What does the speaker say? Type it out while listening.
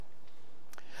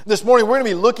This morning we're going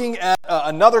to be looking at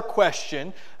another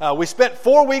question. We spent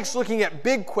 4 weeks looking at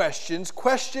big questions,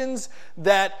 questions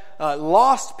that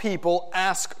lost people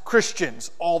ask Christians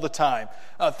all the time.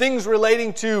 Things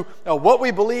relating to what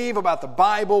we believe about the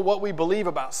Bible, what we believe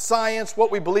about science, what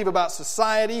we believe about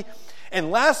society. And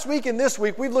last week and this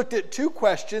week we've looked at two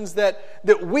questions that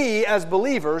we as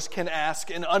believers can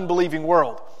ask an unbelieving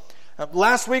world.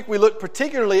 Last week we looked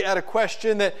particularly at a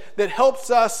question that helps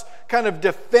us kind of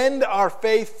defend our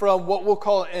faith from what we'll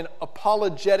call an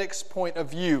apologetics point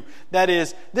of view. That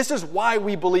is, this is why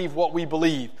we believe what we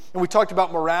believe. And we talked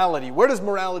about morality. Where does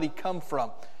morality come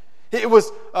from? It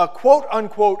was a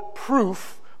quote-unquote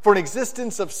proof for an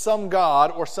existence of some God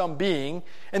or some being,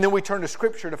 and then we turn to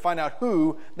Scripture to find out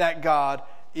who that God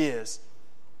is.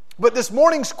 But this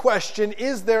morning's question,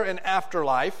 is there an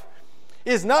afterlife,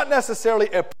 is not necessarily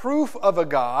a proof of a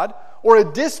God or a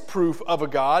disproof of a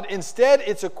God. Instead,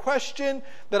 it's a question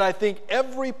that I think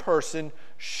every person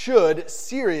should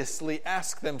seriously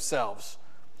ask themselves.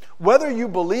 Whether you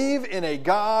believe in a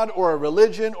God or a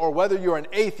religion or whether you're an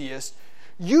atheist,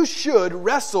 you should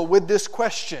wrestle with this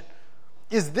question.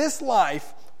 Is this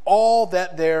life all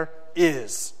that there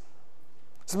is?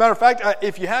 As a matter of fact,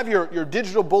 if you have your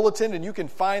digital bulletin, and you can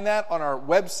find that on our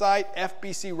website,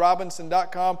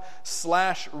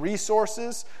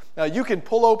 fbcrobinson.com/resources, you can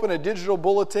pull open a digital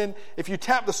bulletin. If you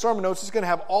tap the sermon notes, it's going to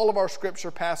have all of our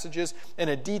scripture passages and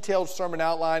a detailed sermon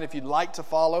outline if you'd like to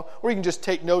follow, or you can just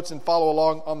take notes and follow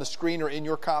along on the screen or in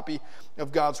your copy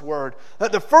of God's Word.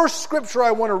 The first scripture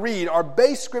I want to read, our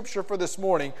base scripture for this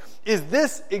morning, is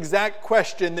this exact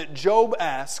question that Job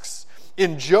asks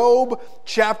in Job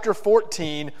chapter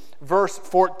 14, verse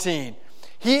 14.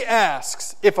 He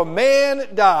asks, if a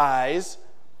man dies,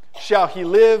 shall he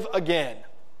live again?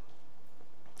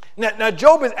 Now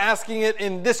Job is asking it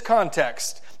in this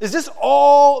context. Is this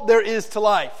all there is to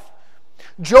life?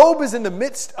 Job is in the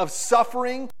midst of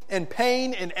suffering and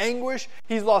pain and anguish.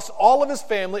 He's lost all of his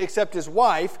family except his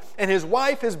wife, and his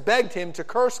wife has begged him to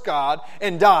curse God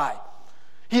and die.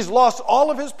 He's lost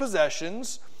all of his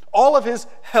possessions, all of his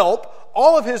help,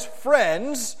 all of his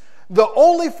friends. The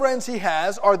only friends he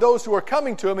has are those who are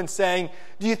coming to him and saying,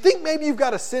 do you think maybe you've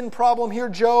got a sin problem here,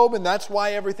 Job, and that's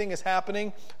why everything is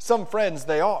happening? Some friends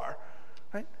they are.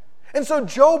 Right? And so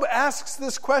Job asks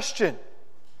this question.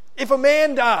 If a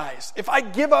man dies, if I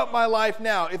give up my life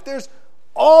now, if there's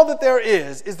all that there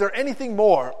is there anything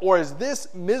more? Or is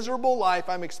this miserable life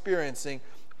I'm experiencing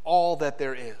all that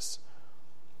there is?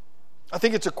 I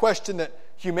think it's a question that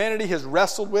humanity has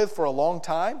wrestled with for a long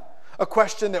time. A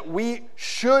question that we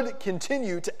should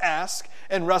continue to ask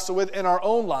and wrestle with in our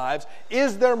own lives.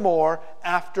 Is there more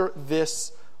after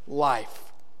this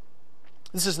life?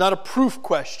 This is not a proof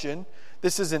question.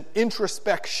 This is an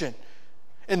introspection.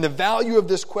 And the value of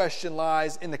this question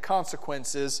lies in the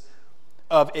consequences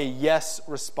of a yes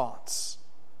response.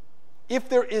 If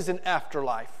there is an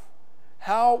afterlife,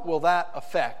 how will that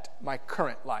affect my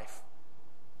current life?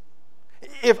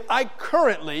 If I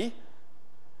currently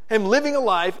am living a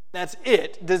life, and that's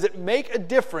it, does it make a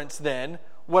difference then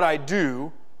what I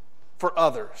do for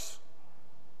others?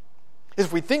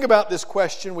 If we think about this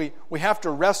question, we have to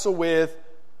wrestle with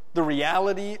the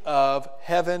reality of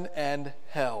heaven and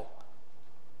hell.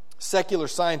 Secular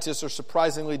scientists are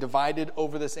surprisingly divided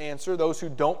over this answer. Those who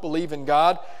don't believe in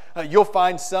God, you'll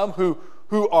find some who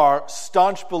are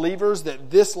staunch believers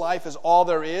that this life is all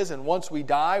there is, and once we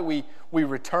die, we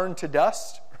return to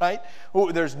dust. Right?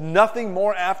 There's nothing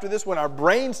more after this. When our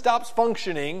brain stops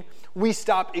functioning, we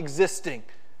stop existing.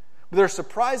 But there's a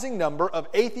surprising number of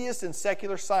atheists and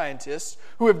secular scientists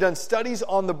who have done studies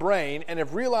on the brain and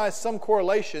have realized some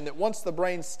correlation that once the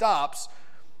brain stops,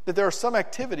 that there are some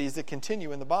activities that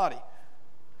continue in the body.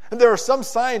 And there are some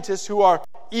scientists who are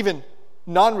even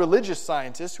non-religious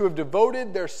scientists who have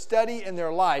devoted their study and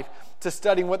their life to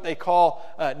studying what they call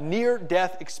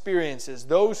near-death experiences.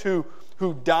 Those who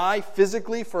die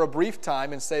physically for a brief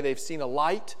time and say they've seen a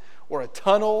light or a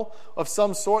tunnel of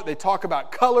some sort. They talk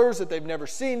about colors that they've never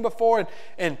seen before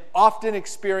and often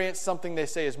experience something they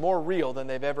say is more real than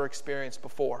they've ever experienced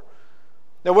before.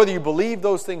 Now, whether you believe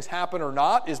those things happen or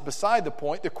not is beside the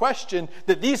point. The question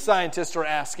that these scientists are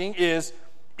asking is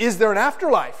there an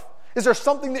afterlife? Is there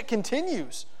something that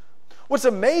continues? What's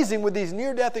amazing with these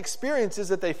near-death experiences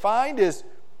that they find is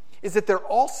that they're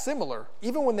all similar,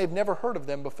 even when they've never heard of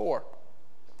them before.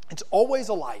 It's always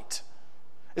a light.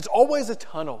 It's always a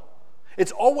tunnel.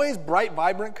 It's always bright,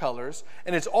 vibrant colors,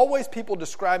 and it's always people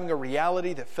describing a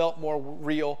reality that felt more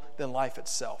real than life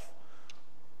itself.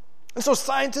 And so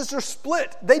scientists are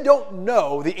split. They don't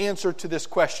know the answer to this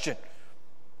question.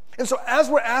 And so as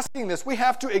we're asking this, we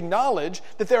have to acknowledge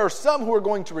that there are some who are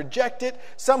going to reject it,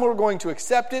 some who are going to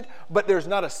accept it, but there's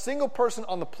not a single person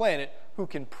on the planet who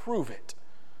can prove it.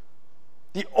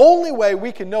 The only way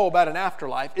we can know about an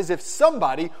afterlife is if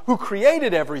somebody who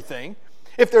created everything,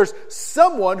 if there's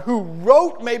someone who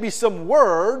wrote maybe some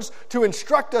words to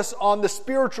instruct us on the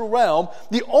spiritual realm,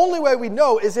 the only way we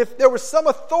know is if there was some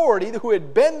authority who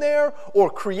had been there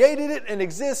or created it and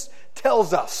exists,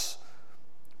 tells us.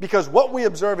 Because what we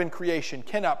observe in creation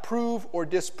cannot prove or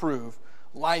disprove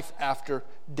life after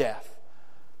death.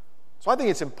 So I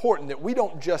think it's important that we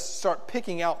don't just start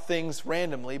picking out things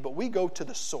randomly, but we go to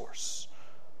the source.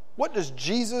 What does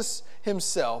Jesus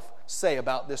himself say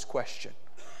about this question?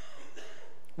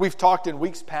 We've talked in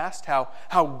weeks past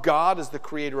how God is the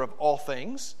creator of all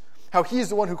things, how He is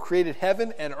the one who created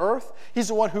heaven and earth. He's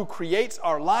the one who creates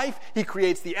our life. He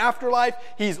creates the afterlife.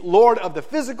 He's Lord of the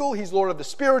physical. He's Lord of the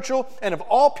spiritual. And of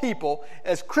all people,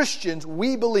 as Christians,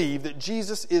 we believe that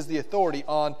Jesus is the authority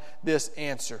on this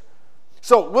answer.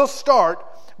 So we'll start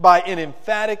by an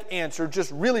emphatic answer, just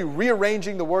really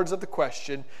rearranging the words of the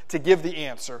question to give the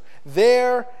answer.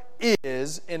 There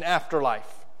is an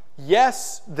afterlife.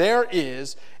 Yes, there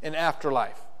is an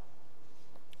afterlife.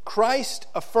 Christ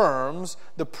affirms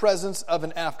the presence of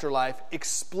an afterlife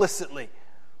explicitly.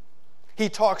 He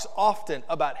talks often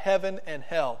about heaven and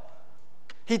hell.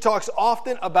 He talks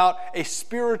often about a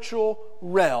spiritual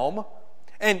realm,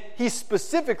 and he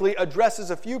specifically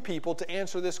addresses a few people to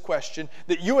answer this question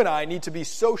that you and I need to be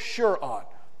so sure on.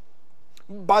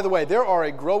 By the way, there are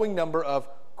a growing number of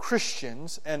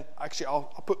Christians, and actually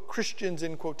I'll put Christians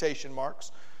in quotation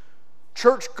marks,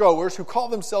 churchgoers who call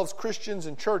themselves Christians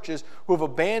in churches who have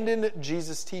abandoned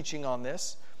Jesus' teaching on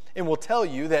this and will tell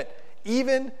you that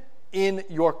even in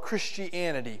your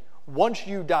Christianity, once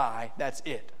you die, that's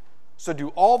it. So do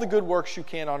all the good works you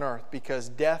can on earth because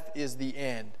death is the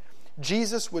end.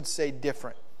 Jesus would say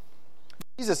different.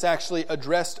 Jesus actually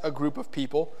addressed a group of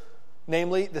people,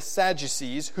 namely the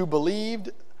Sadducees, who believed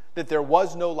that there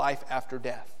was no life after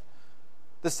death.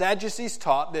 The Sadducees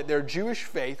taught that their Jewish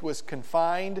faith was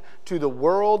confined to the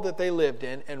world that they lived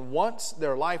in, and once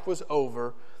their life was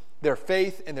over, their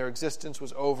faith and their existence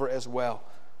was over as well.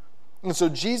 And so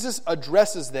Jesus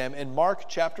addresses them in Mark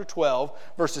chapter 12,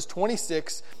 verses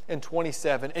 26 and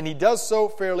 27, and he does so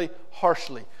fairly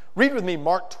harshly. Read with me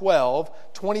Mark 12,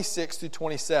 26 through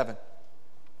 27.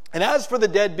 And as for the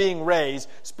dead being raised,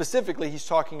 specifically he's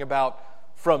talking about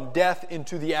from death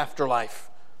into the afterlife.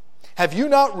 Have you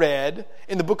not read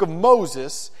in the book of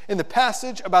Moses, in the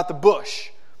passage about the bush,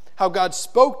 how God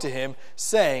spoke to him,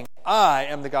 saying, I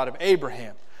am the God of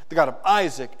Abraham, the God of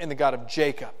Isaac, and the God of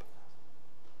Jacob?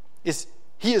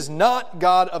 He is not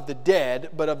God of the dead,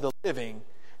 but of the living.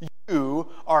 You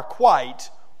are quite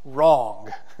wrong.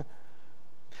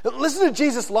 Listen to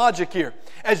Jesus' logic here.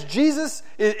 As Jesus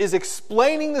is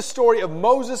explaining the story of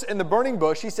Moses and the burning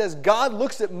bush, he says, God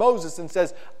looks at Moses and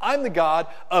says, I'm the God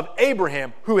of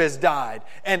Abraham who has died,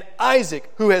 and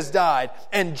Isaac who has died,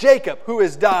 and Jacob who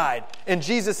has died. And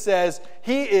Jesus says,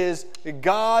 He is the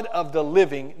God of the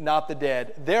living, not the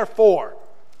dead. Therefore,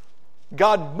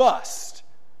 God must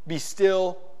be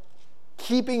still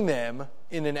keeping them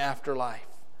in an afterlife.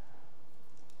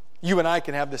 You and I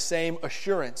can have the same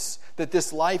assurance that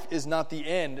this life is not the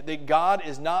end, that God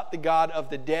is not the God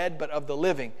of the dead, but of the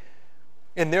living.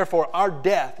 And therefore, our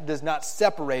death does not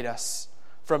separate us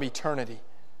from eternity.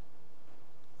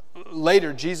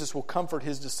 Later, Jesus will comfort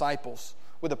his disciples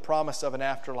with a promise of an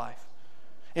afterlife.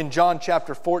 In John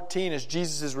chapter 14, as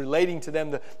Jesus is relating to them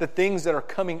the things that are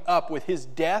coming up with his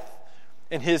death,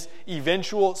 and his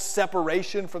eventual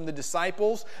separation from the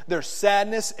disciples, their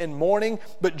sadness and mourning.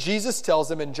 But Jesus tells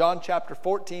them in John chapter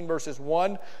 14, verses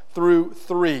 1 through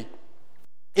 3,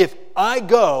 if I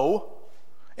go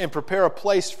and prepare a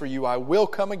place for you, I will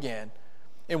come again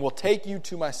and will take you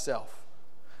to myself,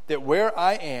 that where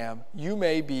I am, you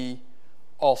may be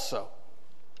also.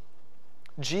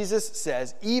 Jesus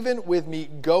says, even with me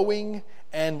going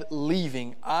and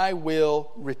leaving, I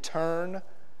will return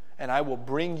and I will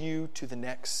bring you to the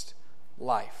next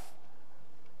life.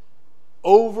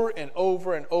 Over and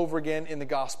over and over again in the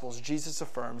Gospels, Jesus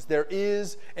affirms there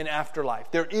is an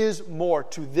afterlife. There is more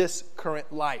to this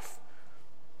current life.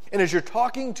 And as you're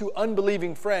talking to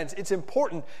unbelieving friends, it's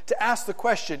important to ask the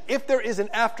question, if there is an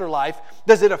afterlife,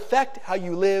 does it affect how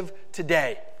you live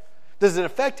today? Does it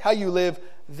affect how you live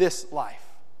this life?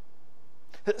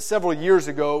 Several years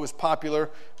ago, it was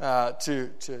popular to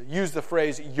use the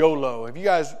phrase YOLO. Have you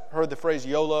guys heard the phrase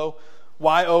YOLO?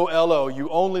 Y-O-L-O. You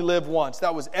only live once.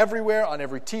 That was everywhere on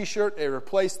every T-shirt. They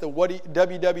replaced the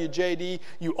WWJD.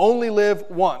 You only live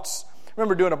once.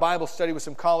 remember doing a Bible study with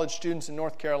some college students in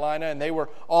North Carolina, and they were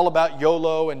all about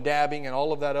YOLO and dabbing and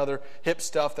all of that other hip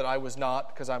stuff that I was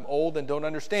not, because I'm old and don't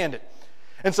understand it.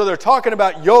 And so they're talking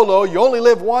about YOLO, you only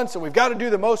live once, and we've got to do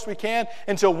the most we can,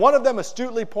 until one of them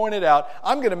astutely pointed out,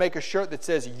 I'm going to make a shirt that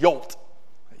says YOLT.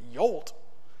 YOLT?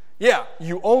 Yeah,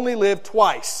 you only live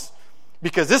twice,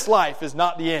 because this life is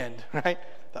not the end, right?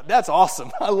 That's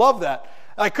awesome. I love that.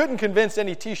 I couldn't convince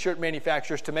any t-shirt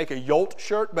manufacturers to make a YOLT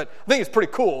shirt, but I think it's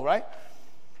pretty cool, right?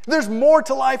 There's more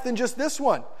to life than just this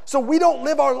one. So we don't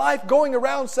live our life going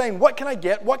around saying, what can I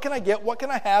get? What can I get? What can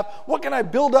I have? What can I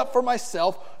build up for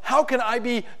myself? How can I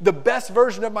be the best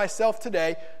version of myself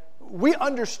today? We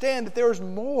understand that there is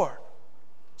more.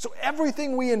 So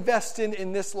everything we invest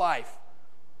in this life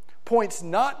points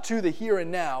not to the here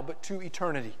and now, but to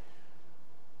eternity.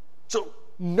 So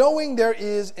knowing there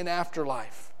is an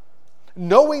afterlife,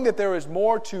 knowing that there is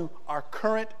more to our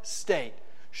current state,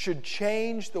 should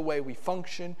change the way we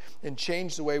function and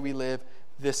change the way we live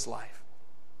this life.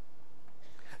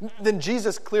 Then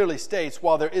Jesus clearly states,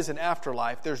 while there is an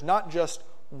afterlife, there's not just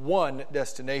one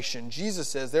destination. Jesus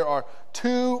says there are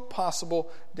two possible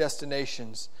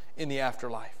destinations in the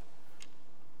afterlife.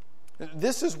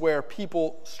 This is where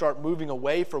people start moving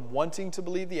away from wanting to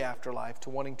believe the afterlife to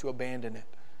wanting to abandon it.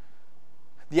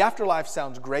 The afterlife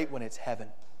sounds great when it's heaven.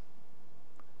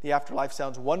 The afterlife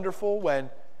sounds wonderful when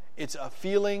it's a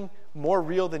feeling more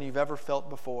real than you've ever felt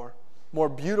before, more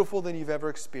beautiful than you've ever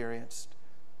experienced.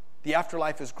 The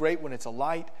afterlife is great when it's a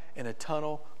light in a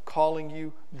tunnel calling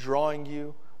you, drawing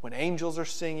you, when angels are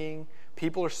singing,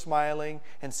 people are smiling,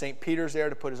 and St. Peter's there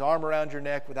to put his arm around your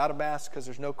neck without a mask because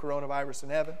there's no coronavirus in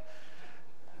heaven.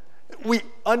 We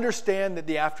understand that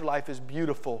the afterlife is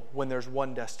beautiful when there's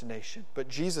one destination, but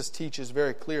Jesus teaches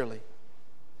very clearly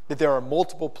that there are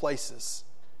multiple places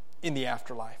in the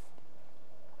afterlife.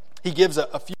 He gives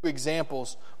a few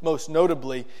examples, most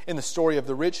notably in the story of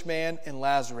the rich man and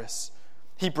Lazarus.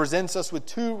 He presents us with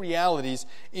two realities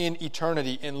in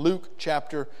eternity in Luke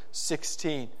chapter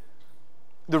 16.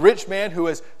 The rich man who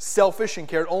is selfish and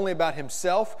cared only about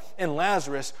himself, and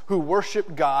Lazarus who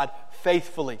worshiped God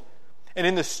faithfully. And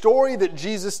in the story that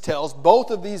Jesus tells, both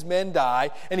of these men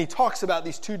die, and he talks about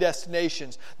these two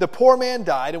destinations. The poor man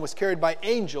died and was carried by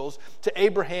angels to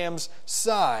Abraham's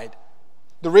side.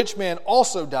 The rich man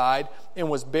also died and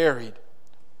was buried.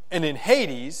 And in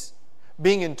Hades,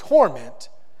 being in torment,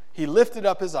 he lifted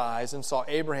up his eyes and saw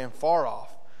Abraham far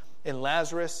off and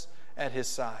Lazarus at his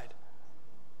side.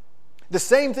 The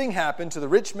same thing happened to the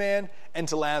rich man and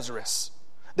to Lazarus.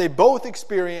 They both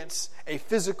experience a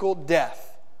physical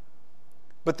death,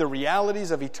 but the realities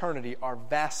of eternity are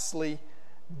vastly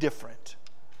different.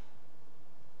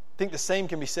 I think the same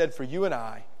can be said for you and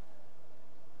I.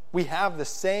 We have the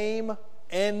same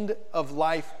end of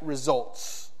life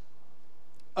results.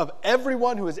 Of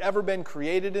everyone who has ever been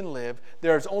created and lived,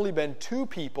 there has only been two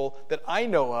people that I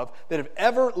know of that have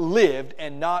ever lived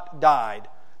and not died.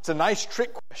 It's a nice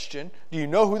trick question. Do you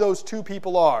know who those two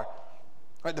people are?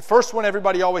 Right, the first one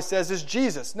everybody always says is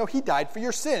Jesus. No, he died for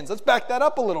your sins. Let's back that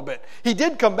up a little bit. He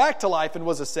did come back to life and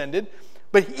was ascended,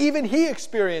 but even he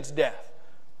experienced death.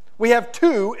 We have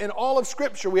two in all of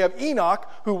Scripture. We have Enoch,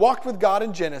 who walked with God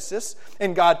in Genesis,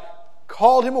 and God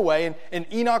called him away, and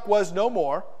Enoch was no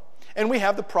more. And we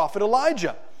have the prophet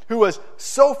Elijah, who was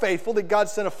so faithful that God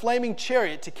sent a flaming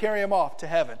chariot to carry him off to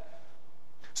heaven.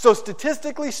 So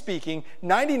statistically speaking,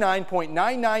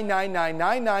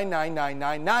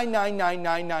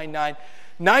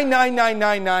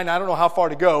 99.9999999999999999999, I don't know how far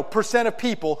to go, % of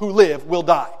people who live will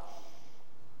die.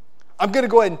 I'm going to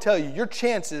go ahead and tell you, your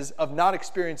chances of not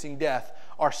experiencing death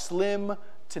are slim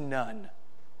to none.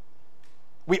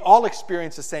 We all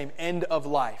experience the same end of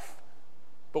life,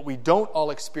 but we don't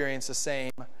all experience the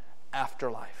same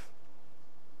afterlife.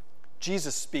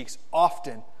 Jesus speaks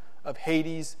often of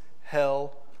Hades,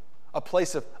 hell, a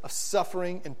place of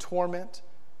suffering and torment.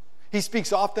 He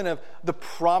speaks often of the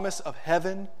promise of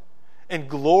heaven and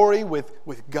glory with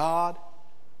God.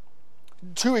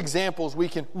 Two examples we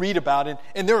can read about,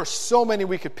 and there are so many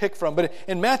we could pick from. But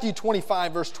in Matthew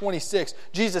 25, verse 26,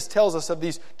 Jesus tells us of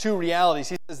these two realities.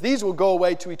 He says, these will go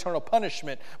away to eternal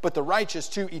punishment, but the righteous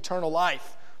to eternal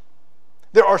life.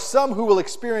 There are some who will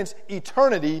experience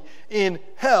eternity in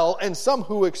hell, and some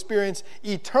who will experience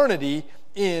eternity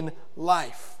in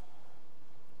life.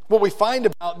 What we find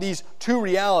about these two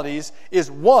realities is,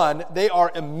 one, they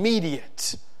are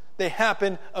immediate. They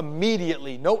happen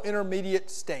immediately, no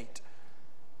intermediate state.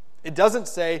 It doesn't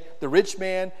say the rich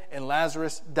man and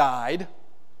Lazarus died,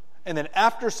 and then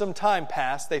after some time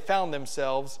passed, they found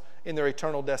themselves in their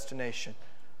eternal destination.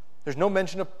 There's no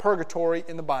mention of purgatory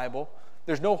in the Bible.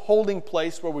 There's no holding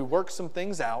place where we work some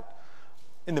things out.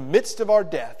 In the midst of our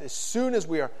death, as soon as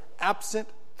we are absent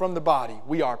from the body,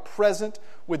 we are present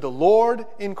with the Lord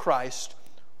in Christ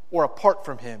or apart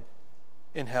from Him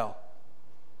in hell.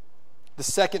 The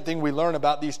second thing we learn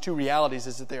about these two realities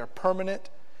is that they are permanent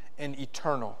and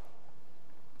eternal.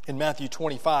 In Matthew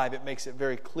 25, it makes it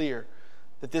very clear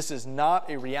that this is not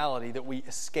a reality that we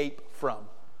escape from.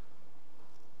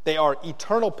 They are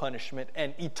eternal punishment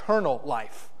and eternal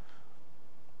life.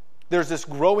 There's this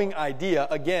growing idea,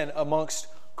 again, amongst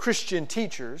Christian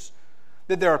teachers,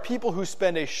 that there are people who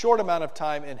spend a short amount of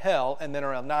time in hell and then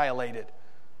are annihilated.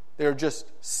 They're just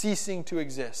ceasing to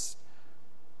exist.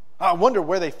 I wonder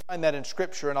where they find that in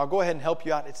Scripture, and I'll go ahead and help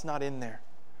you out. It's not in there.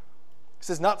 This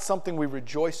is not something we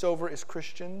rejoice over as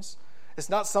Christians. It's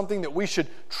not something that we should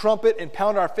trumpet and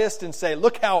pound our fist and say,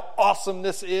 look how awesome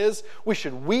this is. We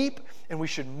should weep and we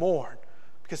should mourn,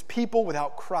 because people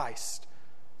without Christ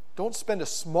don't spend a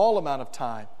small amount of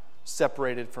time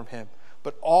separated from Him,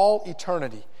 but all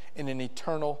eternity in an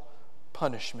eternal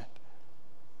punishment.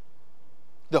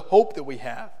 The hope that we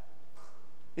have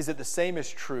is that the same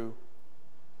is true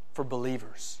for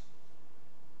believers.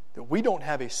 That we don't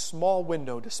have a small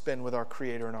window to spend with our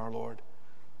Creator and our Lord.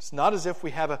 It's not as if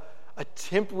we have a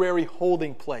temporary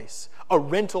holding place, a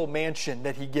rental mansion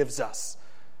that He gives us.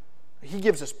 He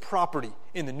gives us property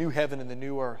in the new heaven and the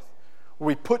new earth, where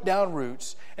we put down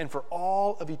roots and for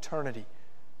all of eternity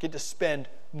get to spend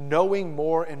knowing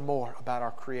more and more about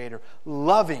our Creator,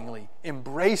 lovingly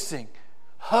embracing,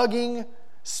 hugging,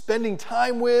 spending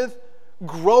time with,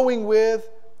 growing with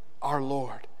our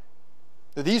Lord.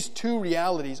 These two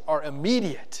realities are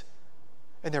immediate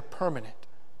and they're permanent.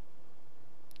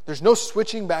 There's no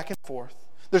switching back and forth.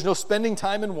 There's no spending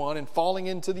time in one and falling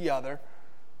into the other.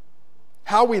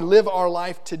 How we live our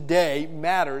life today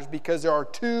matters because there are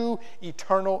two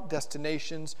eternal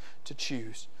destinations to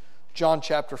choose. John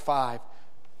chapter 5,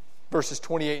 verses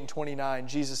 28 and 29,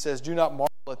 Jesus says, "Do not marvel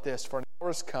at this, for an hour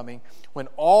is coming when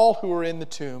all who are in the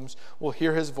tombs will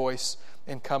hear His voice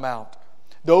and come out.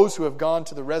 Those who have gone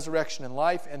to the resurrection and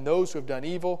life, and those who have done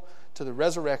evil to the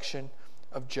resurrection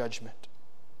of judgment."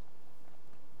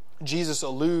 Jesus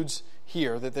alludes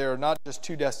here that there are not just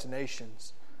two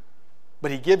destinations,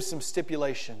 but He gives some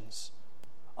stipulations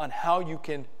on how you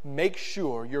can make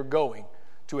sure you're going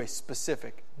to a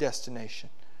specific destination.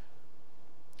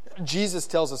 Jesus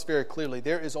tells us very clearly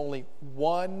there is only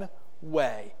one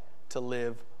way to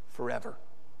live forever.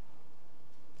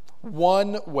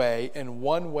 One way and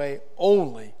one way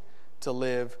only to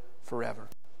live forever.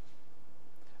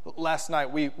 Last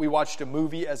night we watched a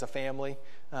movie as a family.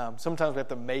 Sometimes we have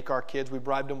to make our kids. We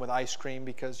bribed them with ice cream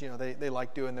because they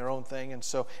like doing their own thing. And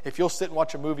so if you'll sit and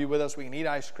watch a movie with us, we can eat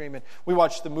ice cream. And we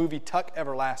watched the movie Tuck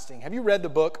Everlasting. Have you read the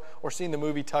book or seen the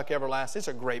movie Tuck Everlasting? It's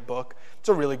a great book. It's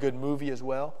a really good movie as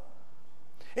well.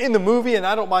 In the movie, and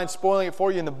I don't mind spoiling it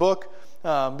for you in the book,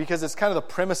 because it's kind of the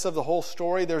premise of the whole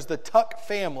story, there's the Tuck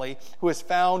family who has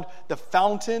found the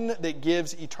fountain that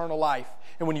gives eternal life.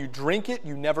 And when you drink it,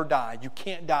 you never die. You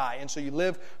can't die. And so you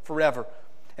live forever.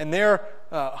 And they're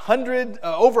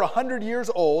over 100 years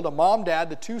old, a mom, dad,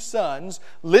 the two sons,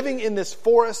 living in this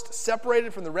forest,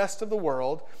 separated from the rest of the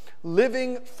world,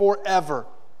 living forever.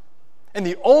 And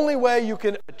the only way you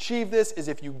can achieve this is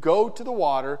if you go to the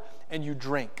water and you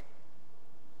drink.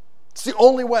 It's the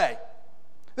only way.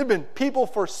 There have been people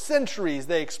for centuries,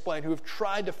 they explain, who have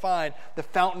tried to find the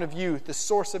fountain of youth, the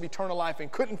source of eternal life, and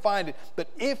couldn't find it. But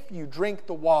if you drink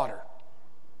the water,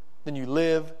 then you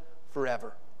live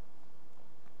forever.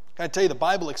 Can I tell you, the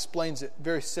Bible explains it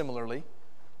very similarly.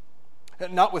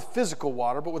 Not with physical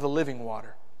water, but with a living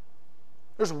water.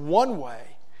 There's one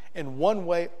way, and one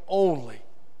way only.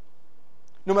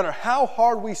 No matter how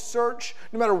hard we search,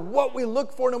 no matter what we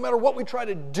look for, no matter what we try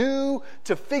to do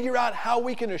to figure out how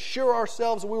we can assure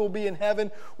ourselves that we will be in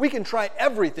heaven, we can try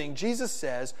everything. Jesus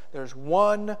says there's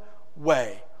one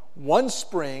way, one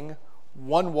spring,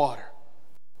 one water.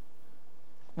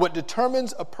 What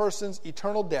determines a person's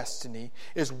eternal destiny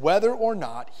is whether or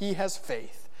not he has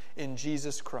faith in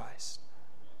Jesus Christ.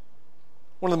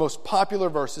 One of the most popular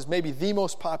verses, maybe the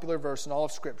most popular verse in all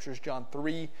of Scripture, is John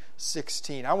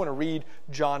 3:16. I want to read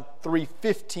John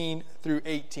 3:15 through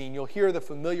 18. You'll hear the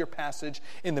familiar passage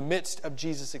in the midst of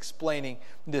Jesus explaining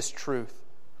this truth.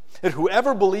 That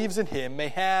whoever believes in Him may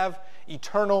have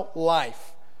eternal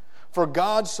life. For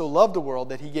God so loved the world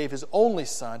that He gave His only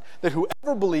Son, that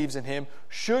whoever believes in Him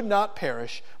should not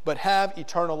perish, but have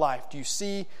eternal life. Do you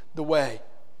see the way?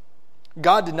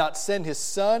 God did not send His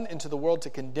Son into the world to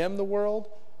condemn the world,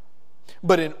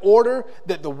 but in order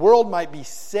that the world might be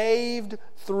saved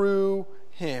through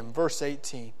Him. Verse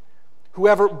 18.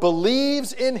 Whoever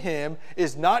believes in Him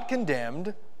is not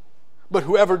condemned, But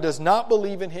whoever does not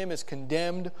believe in him is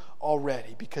condemned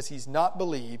already, because he's not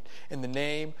believed in the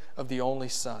name of the only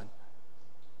Son.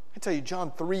 I tell you,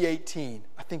 John 3:18,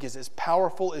 I think, is as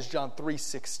powerful as John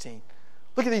 3:16.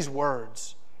 Look at these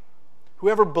words.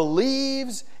 Whoever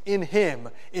believes in him,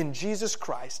 in Jesus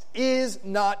Christ, is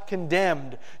not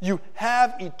condemned. You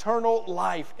have eternal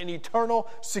life and eternal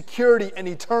security and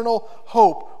eternal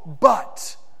hope.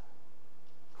 But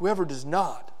whoever does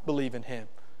not believe in him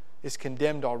is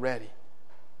condemned already,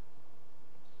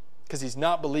 because he's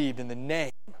not believed in the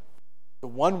name, the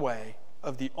one way,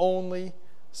 of the only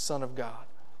Son of God.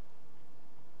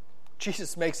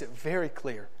 Jesus makes it very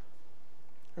clear.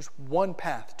 There's one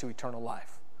path to eternal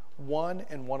life. One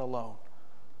and one alone.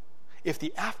 If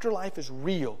the afterlife is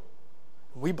real,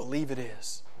 we believe it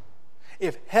is.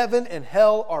 If heaven and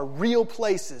hell are real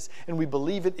places, and we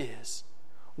believe it is,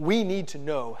 we need to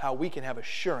know how we can have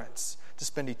assurance to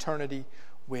spend eternity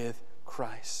with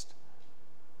Christ.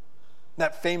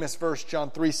 That famous verse, John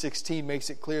 3:16,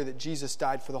 makes it clear that Jesus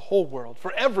died for the whole world,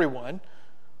 for everyone.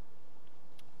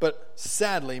 But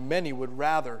sadly, many would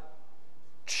rather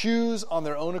choose on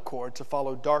their own accord to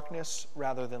follow darkness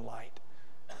rather than light.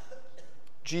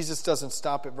 Jesus doesn't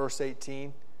stop at verse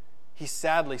 18. He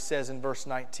sadly says in verse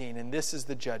 19, and this is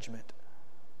the judgment.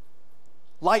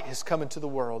 Light has come into the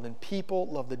world, and people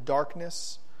love the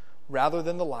darkness rather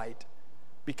than the light,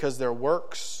 because their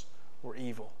works were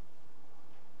evil.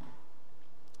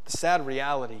 The sad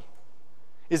reality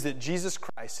is that Jesus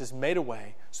Christ has made a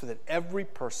way so that every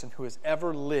person who has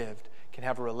ever lived can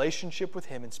have a relationship with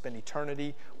him and spend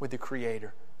eternity with the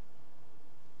Creator.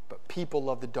 But people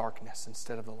love the darkness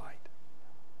instead of the light.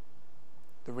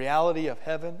 The reality of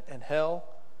heaven and hell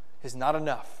is not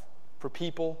enough for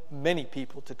people, many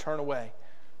people, to turn away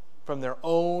from their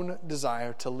own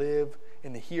desire to live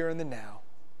in the here and the now.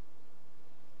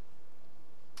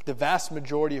 The vast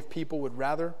majority of people would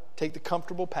rather take the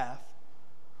comfortable path,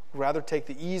 rather take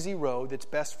the easy road that's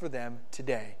best for them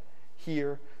today,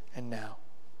 here and now.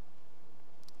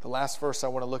 The last verse I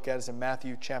want to look at is in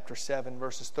Matthew chapter 7,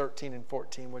 verses 13 and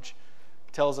 14, which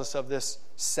tells us of this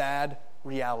sad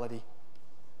reality.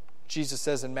 Jesus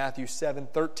says in Matthew 7,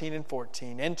 13 and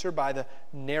 14, enter by the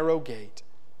narrow gate,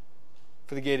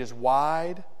 for the gate is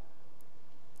wide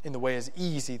and the way is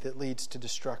easy that leads to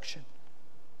destruction,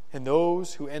 and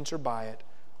those who enter by it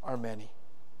are many.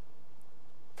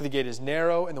 For the gate is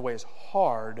narrow and the way is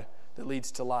hard that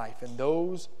leads to life, and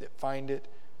those that find it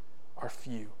are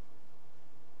few.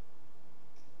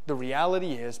 The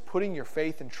reality is, putting your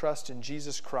faith and trust in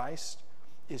Jesus Christ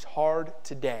is hard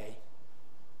today,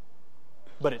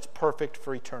 but it's perfect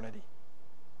for eternity.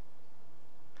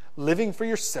 Living for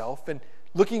yourself and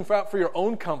looking out for your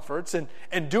own comforts and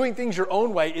doing things your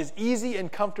own way is easy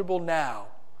and comfortable now,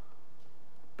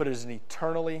 but it is an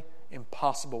eternally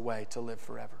impossible way to live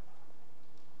forever.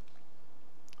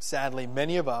 Sadly,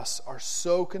 many of us are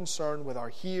so concerned with our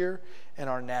here and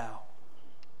our now.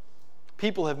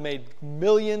 People have made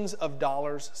millions of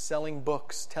dollars selling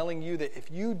books, telling you that if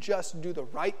you just do the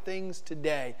right things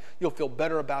today, you'll feel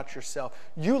better about yourself.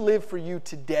 You live for you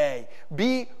today.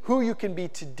 Be who you can be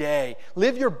today.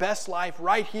 Live your best life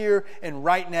right here and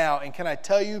right now. And can I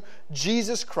tell you,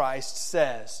 Jesus Christ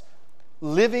says,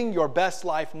 living your best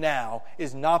life now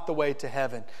is not the way to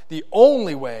heaven. The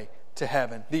only way to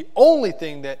heaven, the only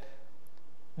thing that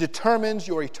determines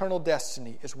your eternal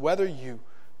destiny is whether you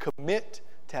commit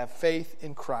to have faith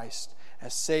in Christ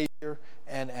as Savior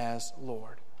and as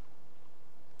Lord.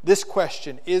 This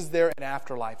question, is there an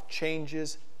afterlife,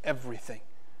 changes everything.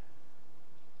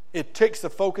 It takes the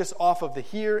focus off of the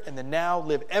here and the now,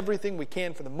 live everything we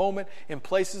can for the moment, and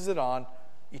places it on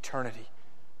eternity.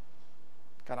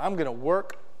 God, I'm going to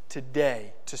work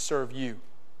today to serve you,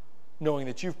 knowing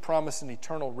that you've promised an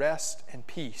eternal rest and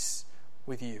peace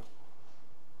with you.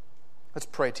 Let's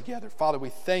pray together. Father, we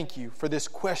thank you for this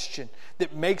question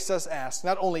that makes us ask,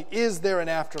 not only is there an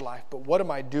afterlife, but what am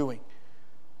I doing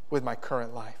with my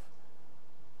current life?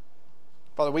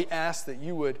 Father, we ask that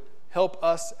you would help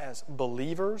us as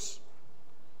believers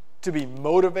to be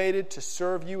motivated to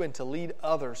serve you and to lead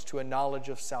others to a knowledge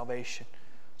of salvation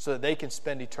so that they can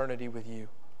spend eternity with you.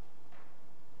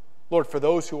 Lord, for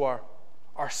those who are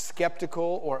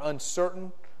skeptical or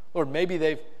uncertain, Lord, maybe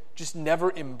they've just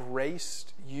never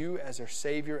embraced you as their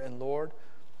Savior and Lord,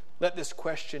 let this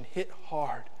question hit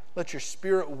hard. Let your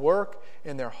Spirit work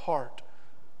in their heart.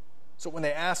 So when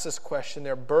they ask this question,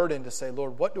 they're burdened to say,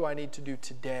 Lord, what do I need to do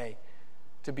today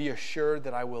to be assured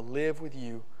that I will live with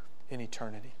you in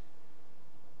eternity?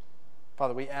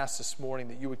 Father, we ask this morning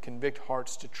that you would convict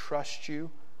hearts to trust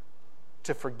you,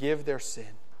 to forgive their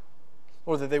sin,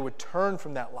 or that they would turn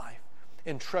from that life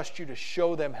and trust you to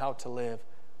show them how to live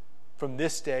from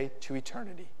this day to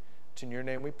eternity. It's in your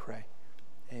name we pray.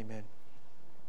 Amen.